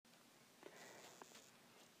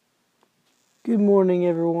Good morning,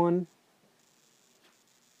 everyone.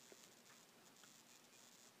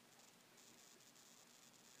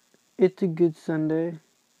 It's a good Sunday.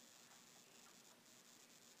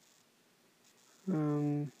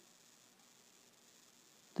 The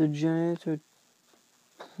Giants are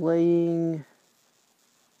playing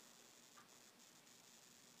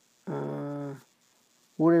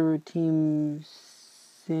whatever team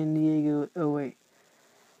San Diego. Oh wait,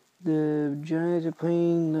 the Giants are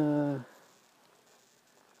playing the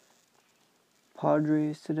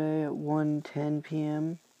Padres today at 1:10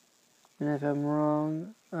 p.m. And if I'm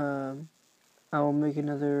wrong, I will make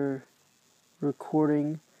another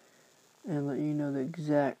recording and let you know the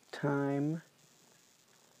exact time.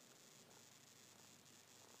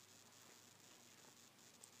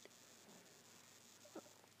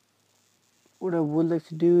 What I would like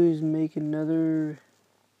to do is make another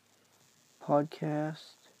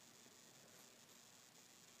podcast.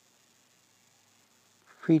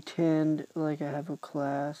 Pretend like I have a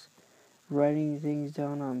class, writing things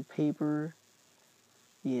down on paper.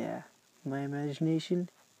 Yeah, my imagination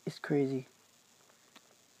is crazy.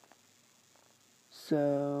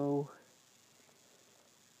 So,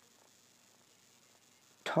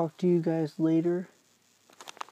 talk to you guys later.